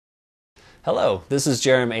Hello, this is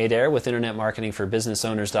Jeremy Adair with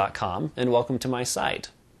InternetMarketingForBusinessOwners.com, and welcome to my site.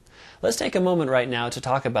 Let's take a moment right now to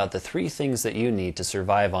talk about the 3 things that you need to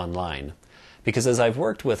survive online. Because as I've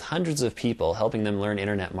worked with hundreds of people helping them learn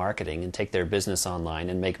internet marketing and take their business online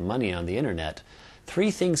and make money on the internet, 3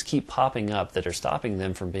 things keep popping up that are stopping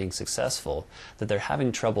them from being successful, that they're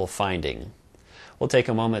having trouble finding. We'll take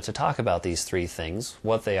a moment to talk about these 3 things,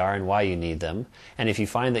 what they are and why you need them, and if you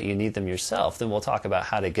find that you need them yourself, then we'll talk about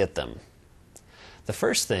how to get them. The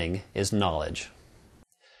first thing is knowledge.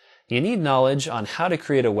 You need knowledge on how to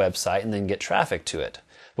create a website and then get traffic to it.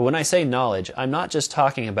 But when I say knowledge, I'm not just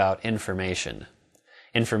talking about information.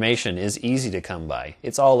 Information is easy to come by.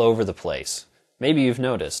 It's all over the place. Maybe you've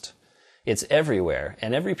noticed. It's everywhere,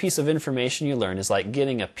 and every piece of information you learn is like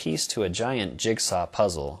getting a piece to a giant jigsaw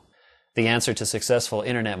puzzle. The answer to successful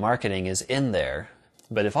internet marketing is in there.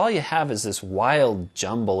 But if all you have is this wild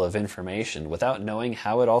jumble of information without knowing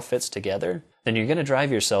how it all fits together, then you're going to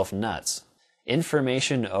drive yourself nuts.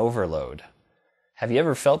 Information overload. Have you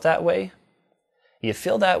ever felt that way? You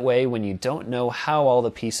feel that way when you don't know how all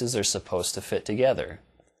the pieces are supposed to fit together.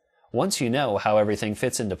 Once you know how everything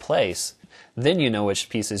fits into place, then you know which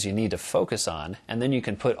pieces you need to focus on, and then you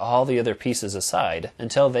can put all the other pieces aside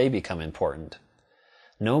until they become important.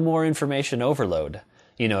 No more information overload.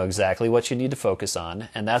 You know exactly what you need to focus on,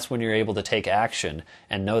 and that's when you're able to take action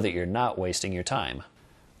and know that you're not wasting your time.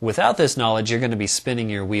 Without this knowledge, you're going to be spinning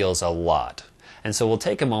your wheels a lot. And so we'll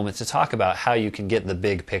take a moment to talk about how you can get the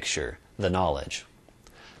big picture, the knowledge.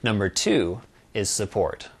 Number 2 is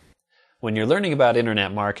support. When you're learning about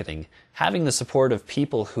internet marketing, having the support of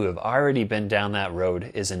people who have already been down that road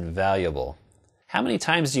is invaluable. How many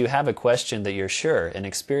times do you have a question that you're sure an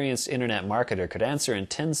experienced internet marketer could answer in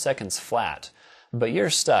 10 seconds flat, but you're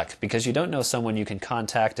stuck because you don't know someone you can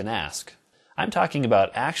contact and ask? I'm talking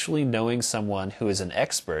about actually knowing someone who is an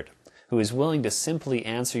expert, who is willing to simply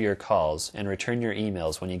answer your calls and return your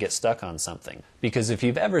emails when you get stuck on something. Because if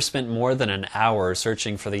you've ever spent more than an hour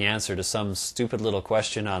searching for the answer to some stupid little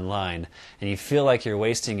question online and you feel like you're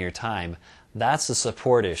wasting your time, that's a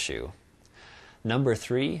support issue. Number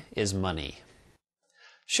 3 is money.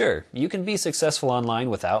 Sure, you can be successful online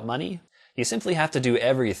without money. You simply have to do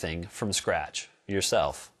everything from scratch,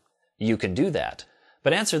 yourself. You can do that.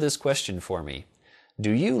 But answer this question for me. Do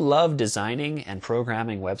you love designing and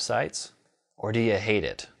programming websites, or do you hate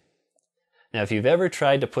it? Now, if you've ever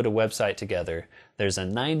tried to put a website together, there's a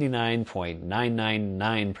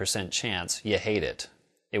 99.999% chance you hate it.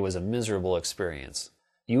 It was a miserable experience.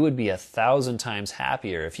 You would be 1,000 times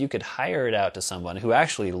happier if you could hire it out to someone who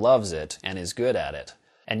actually loves it and is good at it,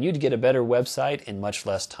 and you'd get a better website in much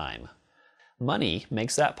less time. Money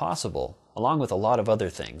makes that possible, along with a lot of other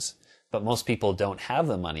things. But most people don't have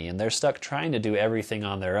the money, and they're stuck trying to do everything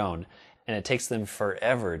on their own, and it takes them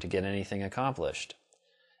forever to get anything accomplished.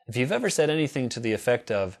 If you've ever said anything to the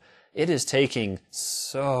effect of, "It is taking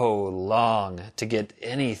so long to get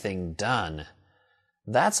anything done,"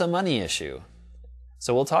 that's a money issue.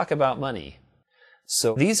 So we'll talk about money.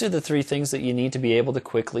 So these are the 3 things that you need to be able to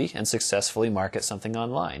quickly and successfully market something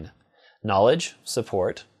online: knowledge,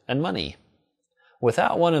 support, and money.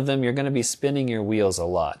 Without one of them, you're going to be spinning your wheels a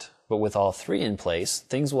lot. But with all 3 in place,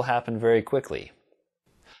 things will happen very quickly.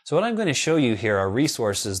 So what I'm going to show you here are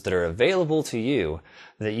resources that are available to you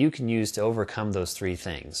that you can use to overcome those 3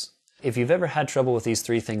 things. If you've ever had trouble with these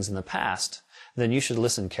 3 things in the past, then you should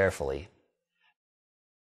listen carefully.